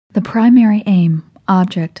The primary aim,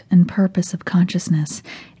 object, and purpose of consciousness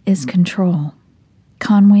is control.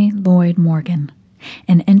 Conway Lloyd Morgan,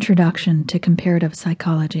 An Introduction to Comparative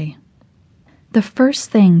Psychology. The first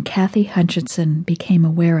thing Kathy Hutchinson became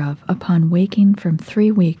aware of upon waking from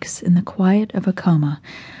 3 weeks in the quiet of a coma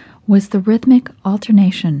was the rhythmic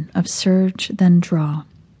alternation of surge then draw.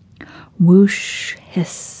 Whoosh,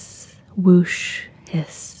 hiss, whoosh,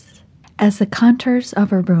 hiss. As the contours of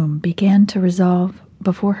her room began to resolve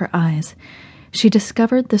before her eyes, she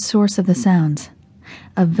discovered the source of the sounds,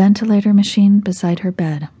 a ventilator machine beside her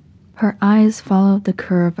bed. Her eyes followed the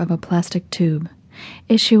curve of a plastic tube,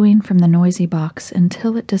 issuing from the noisy box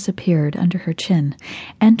until it disappeared under her chin,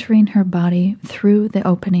 entering her body through the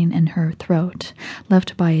opening in her throat,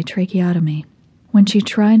 left by a tracheotomy. When she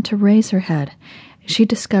tried to raise her head, she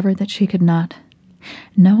discovered that she could not.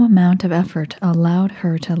 No amount of effort allowed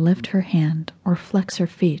her to lift her hand or flex her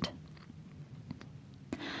feet.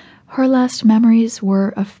 Her last memories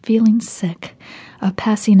were of feeling sick, of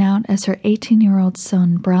passing out as her 18-year-old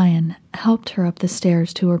son Brian helped her up the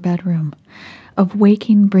stairs to her bedroom, of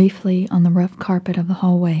waking briefly on the rough carpet of the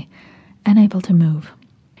hallway, unable to move.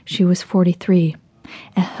 She was 43,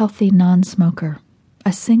 a healthy non-smoker,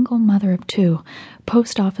 a single mother of 2,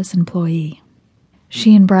 post office employee.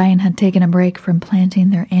 She and Brian had taken a break from planting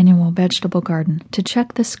their annual vegetable garden to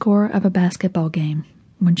check the score of a basketball game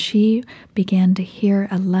when she began to hear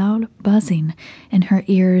a loud buzzing in her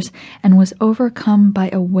ears and was overcome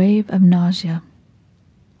by a wave of nausea.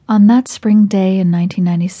 On that spring day in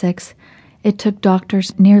 1996, it took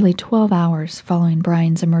doctors nearly 12 hours following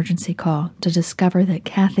Brian's emergency call to discover that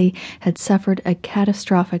Kathy had suffered a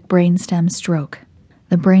catastrophic brainstem stroke.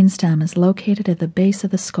 The brainstem is located at the base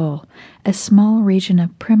of the skull, a small region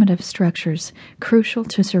of primitive structures crucial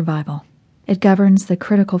to survival. It governs the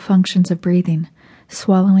critical functions of breathing,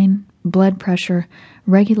 swallowing, blood pressure,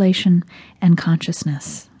 regulation, and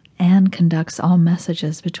consciousness, and conducts all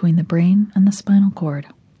messages between the brain and the spinal cord.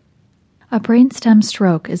 A brainstem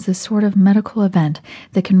stroke is the sort of medical event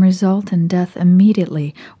that can result in death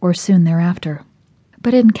immediately or soon thereafter.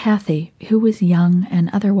 But in Kathy, who was young and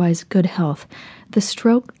otherwise good health, the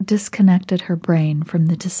stroke disconnected her brain from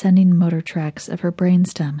the descending motor tracts of her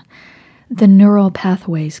brainstem, the neural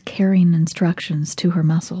pathways carrying instructions to her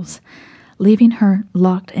muscles, leaving her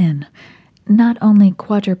locked in, not only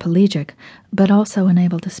quadriplegic, but also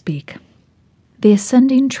unable to speak. The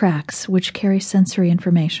ascending tracts, which carry sensory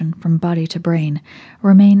information from body to brain,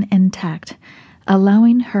 remain intact,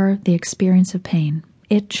 allowing her the experience of pain,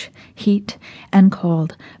 itch, heat, and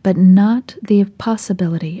cold, but not the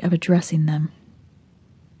possibility of addressing them.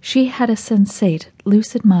 She had a sensate,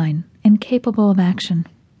 lucid mind, incapable of action.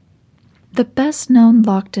 The best-known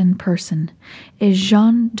locked-in person is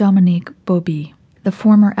Jean-Dominique Bauby, the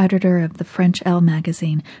former editor of the French Elle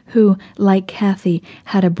magazine, who, like Kathy,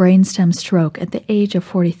 had a brainstem stroke at the age of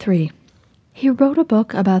 43. He wrote a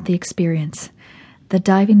book about the experience, The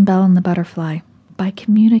Diving Bell and the Butterfly, by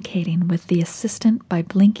communicating with the assistant by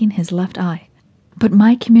blinking his left eye. But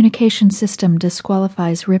my communication system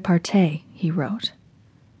disqualifies repartee, he wrote.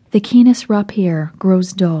 The keenest rapier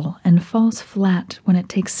grows dull and falls flat when it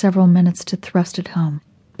takes several minutes to thrust it home.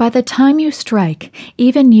 By the time you strike,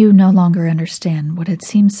 even you no longer understand what had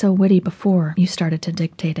seemed so witty before you started to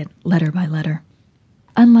dictate it letter by letter.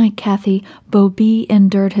 Unlike Kathy, Bauby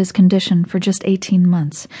endured his condition for just 18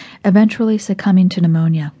 months, eventually succumbing to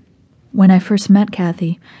pneumonia. When I first met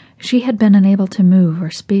Kathy, she had been unable to move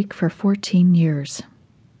or speak for 14 years.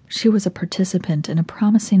 She was a participant in a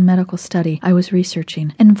promising medical study I was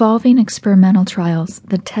researching, involving experimental trials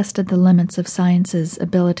that tested the limits of science's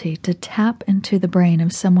ability to tap into the brain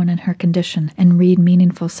of someone in her condition and read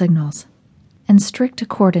meaningful signals. In strict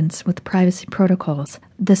accordance with privacy protocols,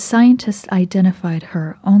 the scientists identified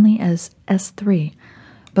her only as S3,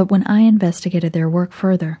 but when I investigated their work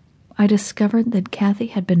further, I discovered that Kathy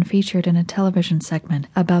had been featured in a television segment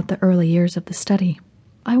about the early years of the study.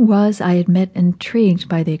 I admit, intrigued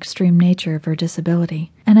by the extreme nature of her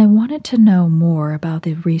disability, and I wanted to know more about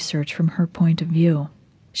the research from her point of view.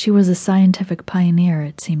 She was a scientific pioneer,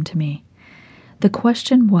 it seemed to me. The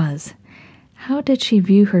question was, how did she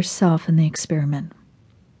view herself in the experiment?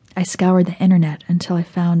 I scoured the internet until I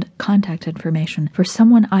found contact information for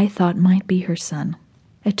someone I thought might be her son.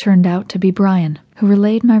 It turned out to be Brian, who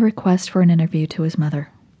relayed my request for an interview to his mother.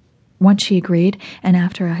 Once she agreed, and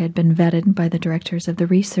after I had been vetted by the directors of the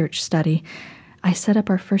research study, I set up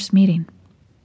our first meeting.